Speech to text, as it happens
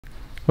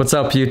What's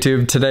up,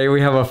 YouTube? Today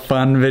we have a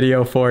fun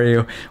video for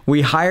you.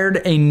 We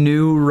hired a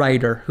new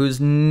writer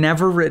who's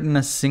never written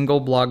a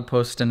single blog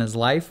post in his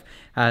life.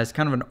 He's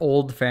kind of an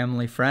old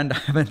family friend. I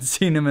haven't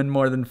seen him in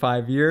more than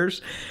 5 years.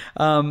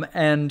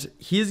 And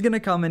he's going to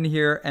come in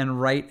here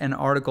and write an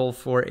article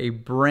for a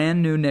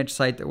brand new niche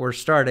site that we're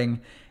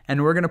starting.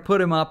 And we're going to put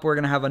him up. We're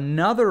going to have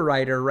another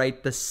writer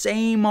write the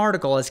same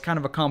article as kind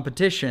of a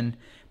competition.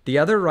 The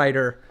other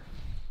writer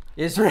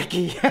is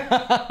Ricky.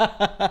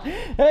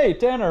 Hey,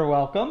 Tanner,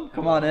 welcome.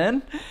 Come on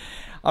in.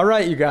 All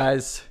right, you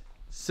guys.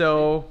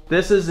 So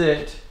this is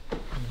it.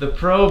 The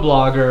pro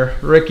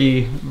blogger,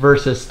 Ricky,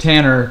 versus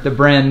Tanner, the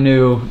brand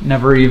new,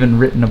 never even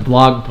written a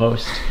blog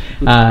post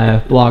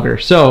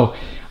blogger. So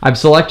I've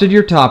selected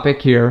your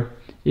topic here.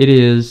 It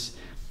is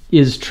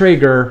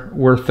Traeger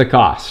worth the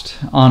cost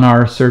on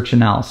our search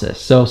analysis?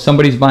 So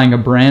somebody's buying a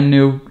brand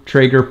new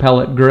Traeger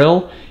pellet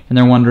grill and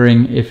they're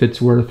wondering if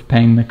it's worth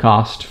paying the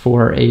cost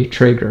for a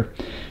Traeger.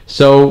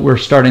 So we're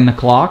starting the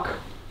clock,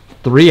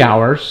 3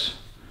 hours.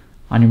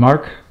 On your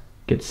mark,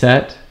 get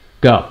set,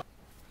 go.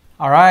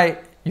 All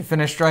right, you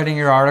finished writing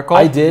your article.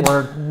 I did.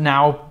 We're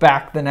now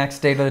back the next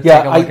day to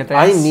take a look at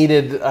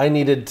this. I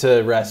needed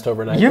to rest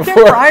overnight. You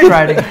can try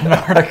writing an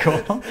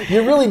article.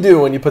 You really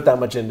do when you put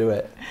that much into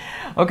it.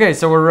 Okay,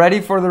 so we're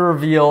ready for the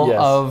reveal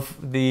of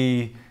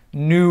the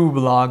new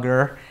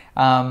blogger.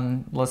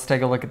 Let's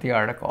take a look at the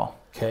article.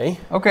 Okay.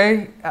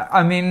 Okay,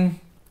 I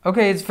mean,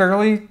 okay, it's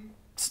fairly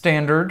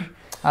standard.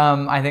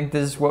 I think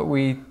this is what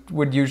we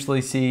would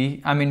usually see.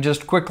 I mean,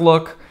 just quick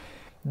look.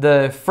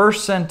 The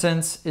first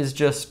sentence is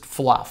just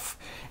fluff.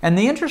 And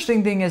the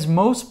interesting thing is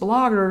most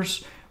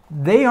bloggers,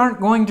 they aren't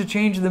going to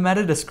change the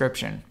meta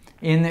description.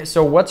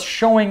 So what's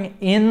showing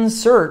in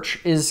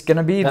search is going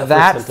to be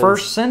that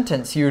first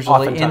sentence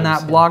usually in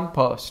that blog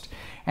post.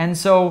 And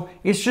so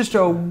it's just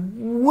a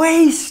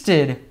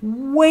wasted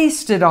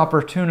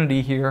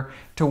opportunity here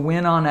to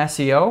win on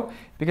SEO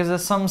because of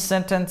some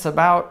sentence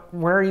about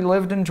where he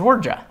lived in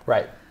Georgia.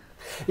 Right.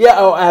 Yeah,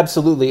 oh,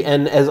 absolutely.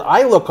 And as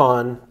I look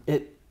on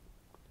it,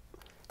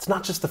 it's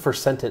not just the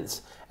first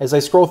sentence. As I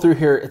scroll through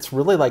here, it's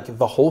really like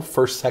the whole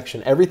first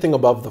section, everything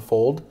above the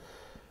fold.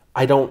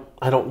 I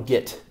don't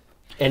get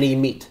any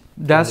meat.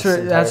 That's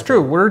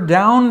true. We're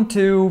down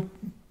to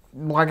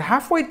like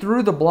halfway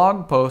through the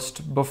blog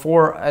post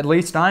before at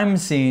least I'm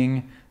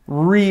seeing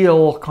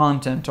real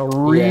content, a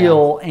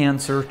real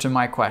answer to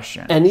my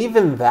question. And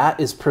even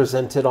that is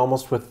presented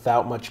almost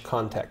without much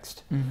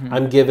context. Mm-hmm.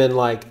 I'm given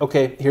like,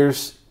 okay,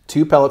 here's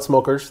 2 pellet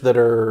smokers that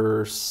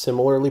are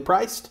similarly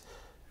priced,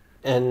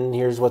 and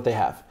here's what they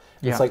have.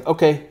 Yeah. It's like,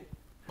 okay,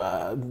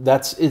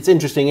 it's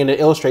interesting and it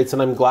illustrates,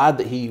 and I'm glad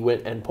that he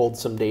went and pulled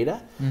some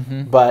data,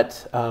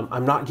 but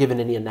I'm not given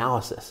any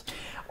analysis.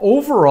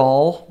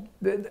 Overall,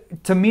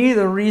 to me,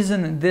 the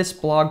reason this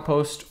blog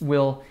post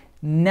will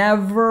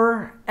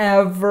never,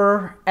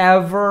 ever,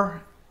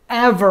 ever,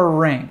 ever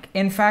rank.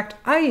 In fact,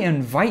 I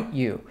invite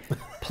you,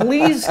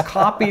 please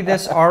copy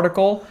this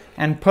article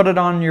and put it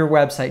on your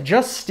website.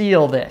 Just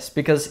steal this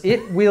because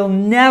it will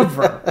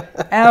never,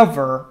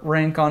 ever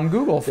rank on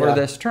Google for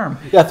this term.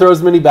 Yeah, throw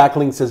as many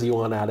backlinks as you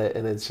want at it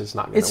and it's just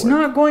not going to work. It's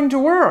not going to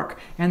work.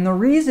 And the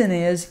reason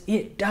is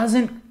it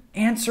doesn't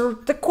answer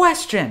the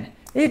question.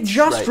 It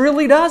just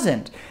really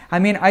doesn't. I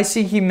mean, I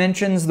see he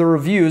mentions the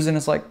reviews and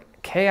it's like,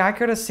 okay, I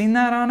could have seen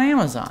that on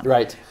Amazon.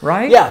 Right.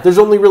 Right? Yeah, there's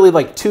only really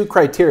like 2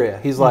 criteria.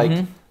 He's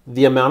like,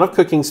 the amount of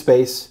cooking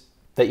space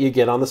that you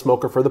get on the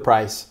smoker for the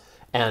price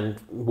and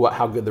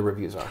how good the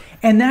reviews are.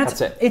 And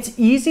that's it. It's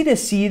easy to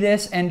see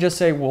this and just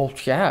say, well,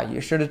 yeah, you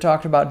should have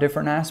talked about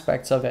different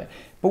aspects of it.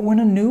 But when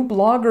a new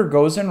blogger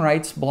goes and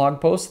writes blog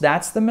posts,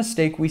 that's the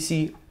mistake we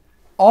see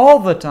all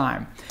the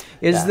time.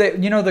 Is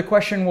that, you know, the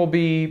question will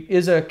be,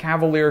 is a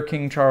Cavalier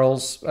King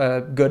Charles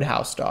a good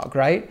house dog,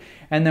 right?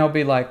 And they'll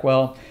be like,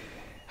 well,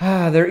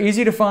 they're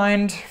easy to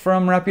find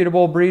from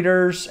reputable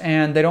breeders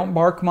and they don't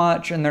bark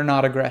much and they're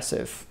not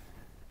aggressive.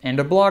 End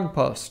of blog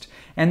post.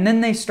 And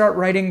then they start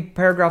writing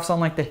paragraphs on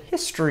like the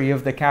history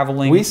of the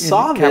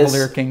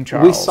Cavalier King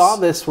Charles. We saw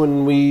this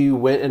when we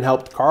went and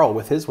helped Carl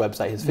with his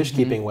website, his fish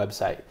keeping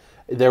website.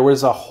 There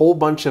was a whole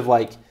bunch of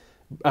like,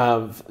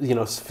 you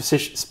know,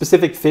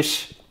 specific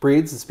fish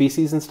breeds and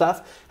species and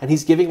stuff, and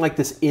he's giving like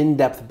this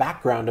in-depth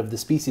background of the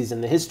species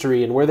and the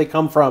history and where they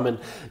come from and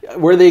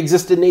where they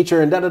exist in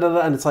nature and da-da-da-da,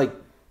 and it's like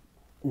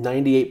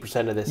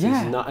 98% of this is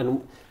not,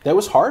 and that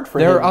was hard for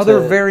him. There are other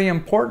very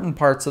important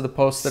parts of the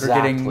post that are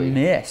getting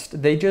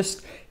missed. They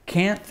just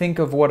can't think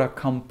of what a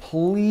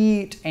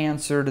complete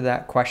answer to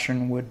that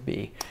question would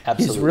be.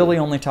 Absolutely. He's really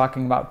only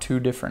talking about 2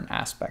 different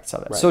aspects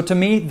of it. Right. So to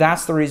me,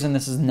 that's the reason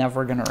this is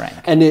never going to rank.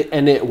 And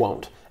it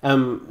won't.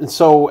 And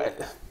so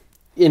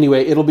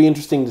anyway, it'll be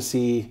interesting to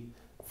see,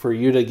 for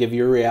you to give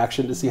your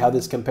reaction to see how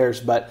this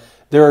compares, but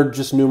there are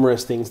just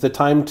numerous things. The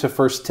time to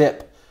first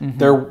tip,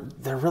 there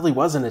really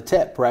wasn't a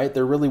tip, right?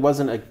 There really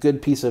wasn't a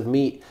good piece of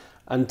meat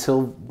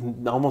until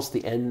almost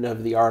the end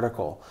of the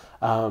article.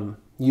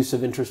 Use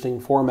of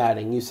interesting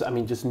formatting,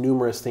 just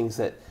numerous things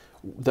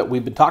that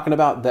we've been talking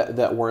about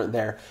that weren't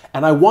there.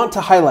 And I want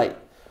to highlight,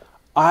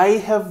 I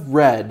have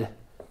read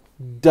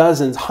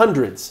dozens,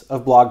 hundreds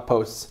of blog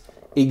posts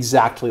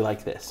exactly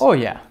like this. Oh,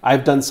 yeah.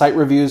 I've done site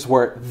reviews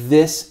where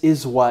this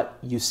is what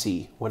you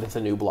see when it's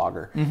a new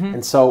blogger.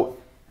 And so,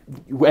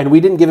 and we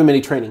didn't give him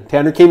any training.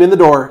 Tanner came in the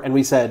door and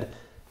we said,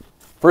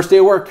 first day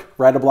of work,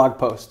 write a blog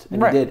post.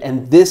 And he did.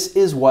 And this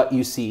is what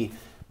you see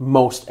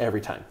most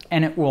every time.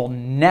 And it will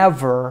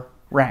never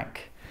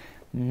rank.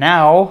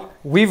 Now,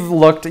 we've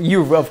looked,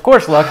 you've of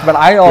course looked, but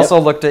I also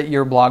looked at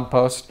your blog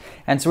post.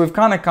 And so we've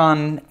kind of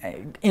gone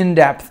in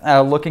depth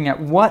looking at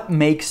what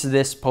makes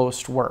this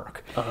post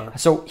work.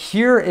 So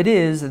here it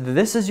is.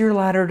 This is your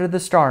ladder to the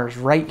stars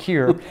right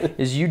here,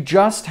 is you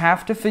just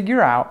have to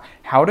figure out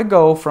how to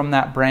go from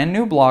that brand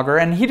new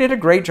blogger. And he did a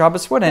great job.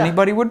 It's what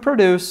anybody would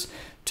produce,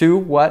 to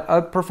what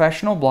a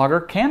professional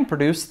blogger can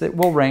produce that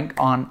will rank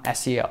on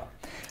SEO.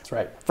 That's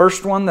right.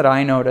 First one that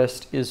I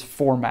noticed is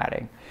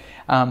formatting.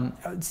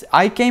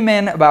 I came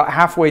in about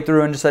halfway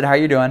through and just said, how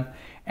you doing?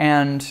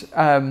 And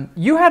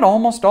you had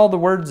almost all the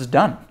words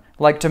done,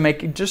 like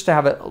just to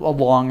have it a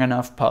long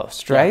enough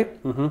post, right?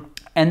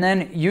 And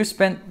then you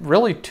spent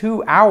really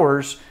 2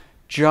 hours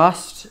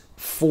just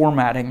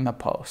formatting the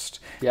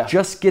post,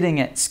 just getting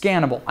it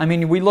scannable. I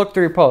mean, we looked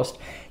through your post.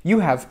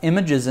 You have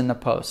images in the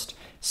post,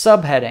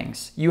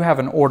 subheadings. You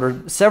have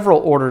several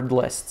ordered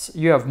lists.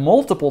 You have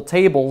multiple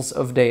tables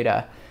of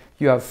data.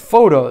 You have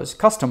photos,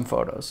 custom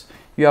photos.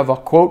 You have a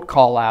quote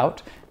call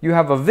out. You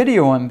have a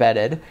video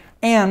embedded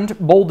and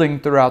bolding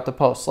throughout the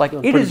post. Like,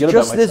 it is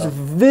just this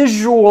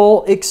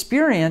visual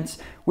experience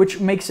which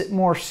makes it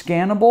more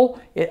scannable.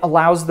 It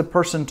allows the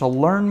person to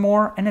learn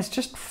more, and it's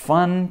just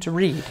fun to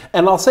read.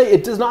 And I'll say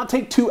it does not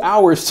take 2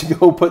 hours to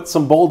go put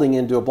some bolding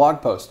into a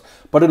blog post.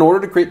 But in order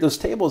to create those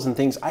tables and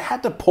things, I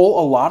had to pull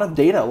a lot of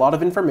data, a lot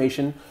of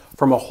information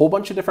from a whole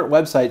bunch of different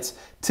websites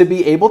to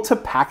be able to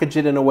package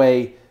it in a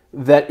way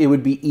that it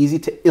would be easy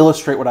to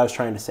illustrate what I was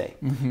trying to say.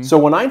 So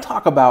when I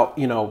talk about,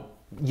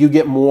 you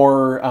get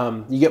more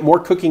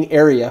cooking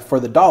area for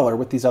the dollar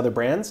with these other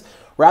brands,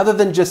 rather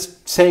than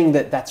just saying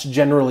that that's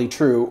generally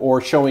true or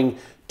showing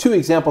 2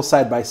 examples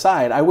side by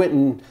side, I went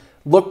and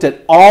looked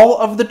at all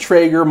of the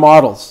Traeger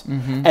models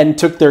and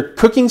took their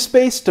cooking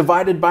space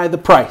divided by the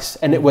price.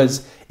 And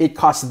it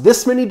costs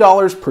this many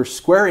dollars per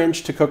square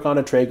inch to cook on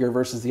a Traeger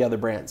versus the other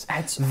brands.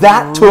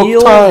 That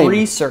took time.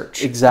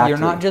 Research. Exactly. You're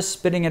not just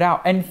spitting it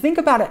out. And think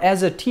about it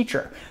as a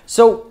teacher.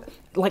 So,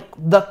 like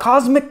the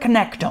cosmic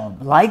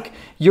connectome, like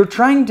you're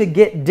trying to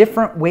get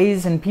different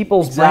ways in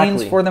people's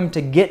brains for them to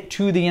get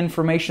to the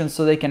information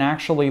so they can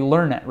actually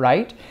learn it,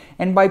 right?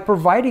 And by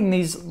providing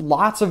these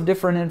lots of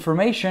different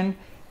information,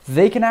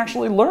 they can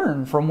actually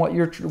learn from what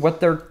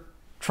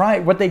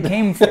they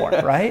came for,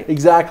 right?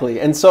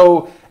 Exactly. And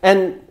so,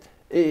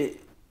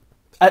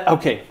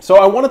 okay, so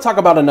I want to talk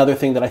about another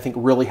thing that I think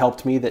really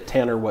helped me that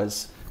Tanner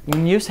was...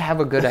 When you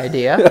have a good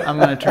idea, I'm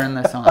going to turn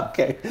this on.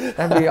 Okay.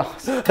 That'd be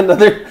awesome.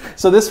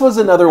 So this was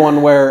another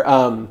one where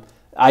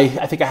I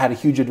think I had a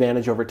huge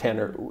advantage over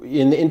Tanner.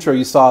 In the intro,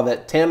 you saw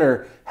that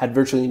Tanner had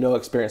virtually no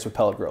experience with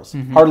pellet grills.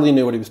 Hardly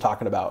knew what he was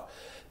talking about.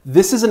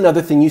 This is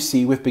another thing you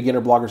see with beginner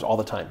bloggers all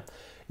the time.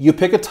 You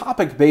pick a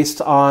topic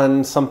based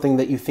on something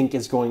that you think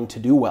is going to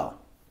do well.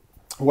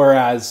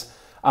 Whereas,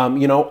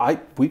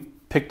 we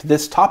picked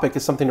this topic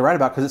as something to write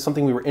about because it's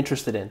something we were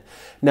interested in.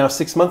 Now,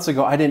 6 months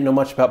ago, I didn't know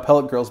much about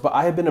pellet grills, but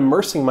I have been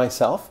immersing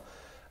myself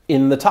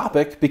in the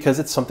topic because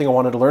it's something I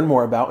wanted to learn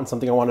more about and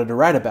something I wanted to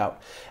write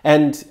about.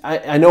 And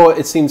I know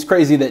it seems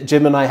crazy that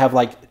Jim and I have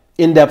like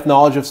in-depth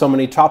knowledge of so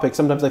many topics.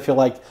 Sometimes I feel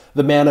like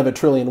the man of a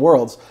trillion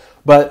worlds.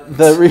 But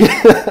the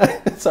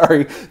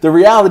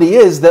reality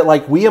is that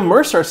like we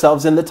immerse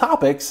ourselves in the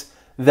topics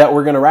that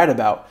we're going to write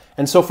about.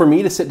 And so for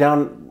me to sit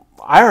down,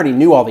 I already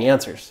knew all the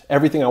answers,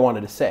 everything I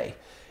wanted to say.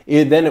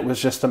 Then it was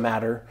just a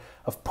matter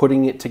of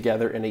putting it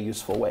together in a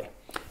useful way.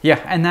 Yeah,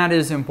 and that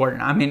is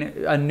important. I mean,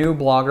 a new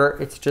blogger,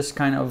 it's just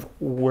kind of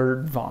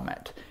word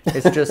vomit.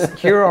 It's just,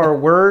 here are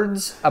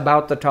words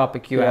about the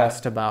topic you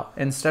asked about,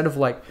 instead of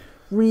like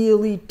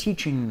really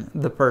teaching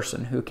the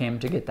person who came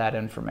to get that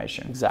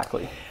information.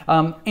 Exactly.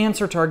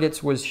 Answer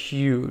targets was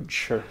huge.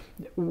 Sure.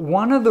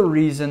 One of the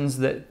reasons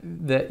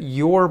that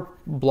your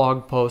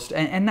blog post,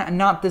 and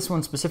not this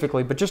one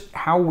specifically, but just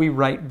how we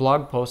write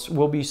blog posts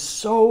will be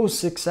so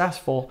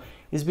successful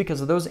is because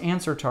of those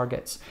answer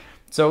targets.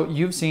 So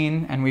you've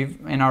seen, and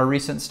in our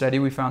recent study,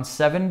 we found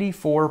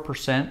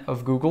 74%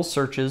 of Google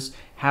searches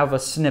have a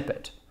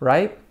snippet,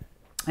 right?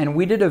 And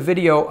we did a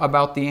video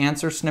about the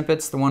answer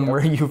snippets, the one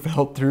where you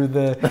fell through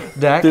the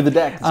deck. Through the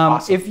deck. It's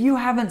awesome. If you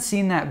haven't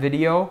seen that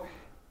video,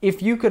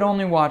 if you could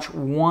only watch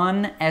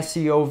one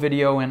SEO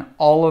video in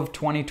all of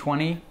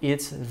 2020,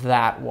 it's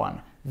that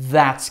one.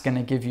 That's going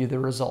to give you the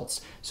results.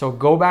 So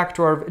go back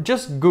to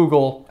just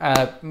Google,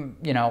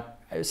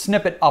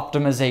 snippet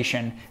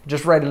optimization.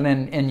 Just write it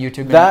in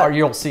YouTube, or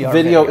you'll see our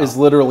video. Is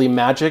literally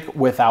magic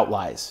without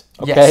lies.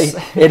 Okay,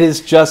 yes. It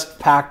is just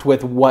packed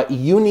with what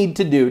you need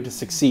to do to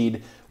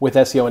succeed with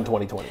SEO in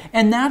 2020.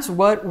 And that's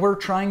what we're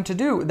trying to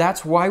do.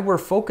 That's why we're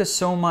focused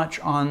so much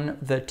on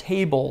the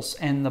tables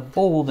and the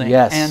bolding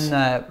and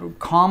the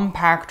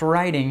compact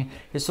writing,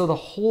 is so the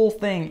whole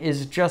thing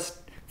is just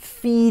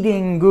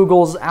feeding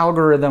Google's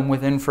algorithm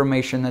with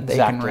information that they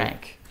can Exactly.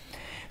 rank.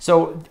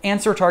 So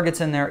answer targets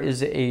in there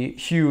is a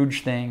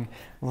huge thing.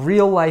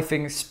 Real life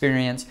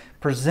experience,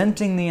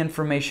 presenting the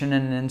information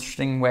in an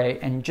interesting way,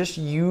 and just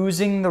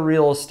using the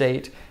real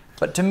estate.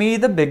 But to me,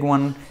 the big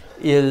one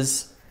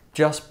is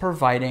just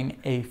providing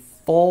a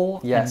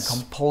full Yes.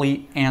 and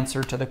complete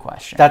answer to the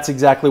question. That's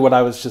exactly what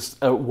I was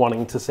just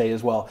wanting to say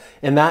as well.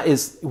 And that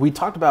is, we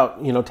talked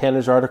about,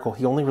 Tanner's article.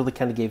 He only really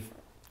kind of gave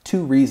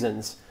 2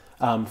 reasons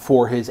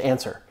for his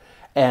answer.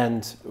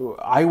 And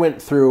I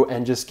went through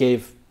and just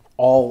gave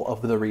all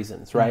of the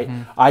reasons, right?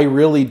 I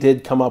really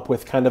did come up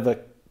with kind of a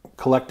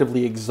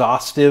collectively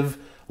exhaustive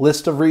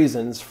list of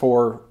reasons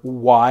for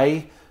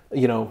why,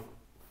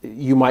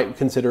 you might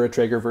consider a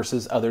Traeger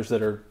versus others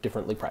that are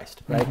differently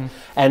priced, right?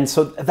 And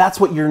so that's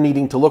what you're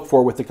needing to look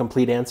for with the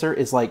complete answer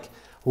is like,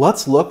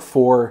 let's look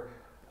for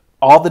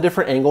all the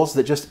different angles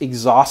that just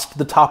exhaust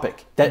the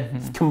topic,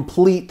 that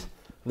complete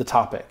the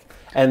topic.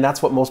 And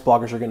that's what most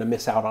bloggers are going to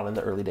miss out on in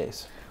the early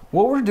days.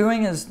 What we're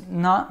doing is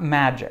not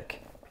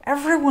magic.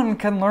 Everyone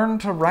can learn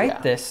to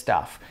write this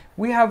stuff.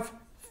 We have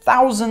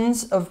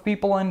thousands of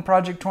people in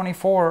Project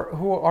 24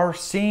 who are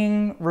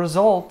seeing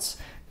results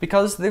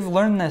because they've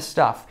learned this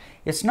stuff.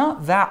 It's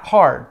not that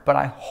hard, but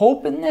I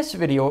hope in this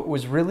video it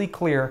was really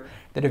clear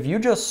that if you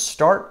just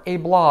start a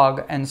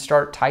blog and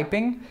start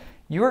typing,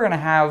 you're going to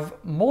have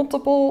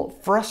multiple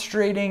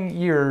frustrating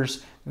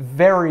years.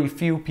 Very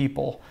few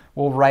people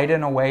will write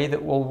in a way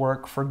that will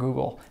work for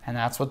Google. And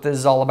that's what this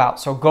is all about.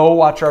 So go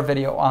watch our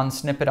video on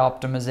snippet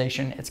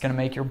optimization. It's going to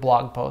make your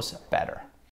blog posts better.